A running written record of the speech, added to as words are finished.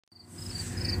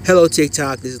Hello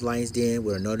TikTok, this is Lions Den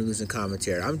with another news and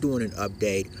commentary. I'm doing an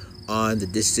update on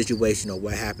this situation of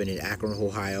what happened in Akron,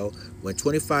 Ohio, when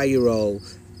 25-year-old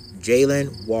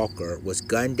Jayland Walker was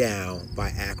gunned down by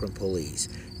Akron police.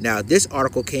 Now, this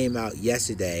article came out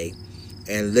yesterday,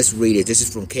 and let's read it. This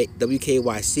is from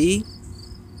WKYC.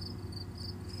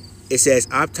 It says,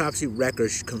 autopsy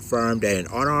records confirmed that an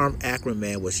unarmed Akron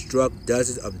man was struck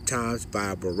dozens of times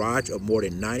by a barrage of more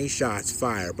than 90 shots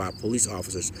fired by police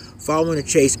officers following a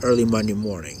chase early Monday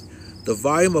morning. The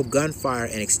volume of gunfire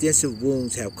and extensive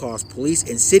wounds have caused police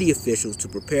and city officials to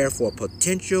prepare for a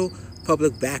potential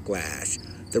public backlash.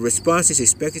 The response is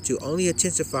expected to only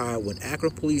intensify when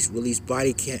Akron police release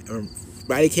body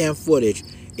cam footage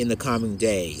in the coming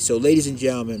days. So, ladies and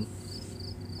gentlemen,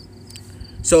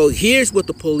 so here's what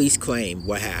the police claim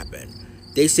what happened.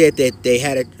 They said that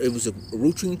it was a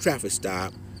routine traffic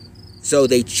stop. So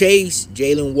they chased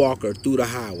Jayland Walker through the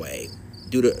highway,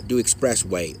 through the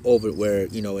expressway over where,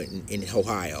 in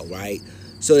Ohio, right?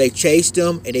 So they chased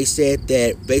him, and they said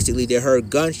that basically they heard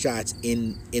gunshots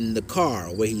in the car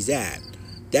where he's at.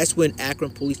 That's when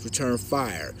Akron police returned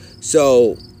fire.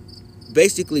 So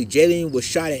basically Jayland was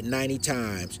shot at 90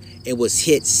 times and was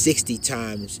hit 60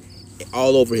 times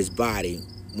all over his body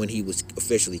when he was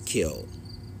officially killed.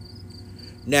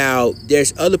 Now,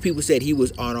 there's other people said he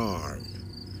was unarmed.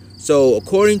 So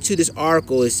according to this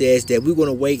article, it says that we're going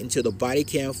to wait until the body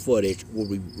cam footage will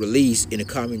be released in the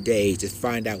coming days to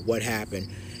find out what happened.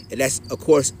 And that's, of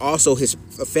course, also his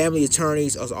family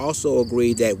attorneys also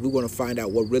agreed that we're going to find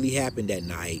out what really happened that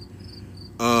night.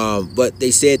 But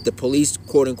they said the police,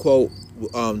 quote unquote,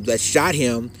 that shot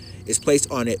him is placed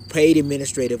on a paid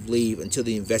administrative leave until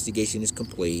the investigation is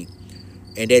complete.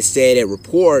 And that said that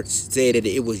reports said that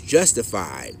it was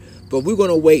justified. But we're going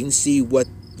to wait and see what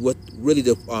really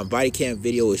the body cam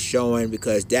video is showing,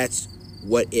 because that's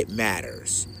what it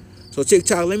matters. So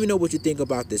TikTok, let me know what you think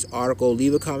about this article.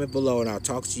 Leave a comment below, and I'll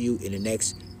talk to you in the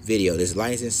next video. This is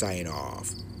Lions Den signing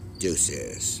off.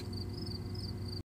 Deuces.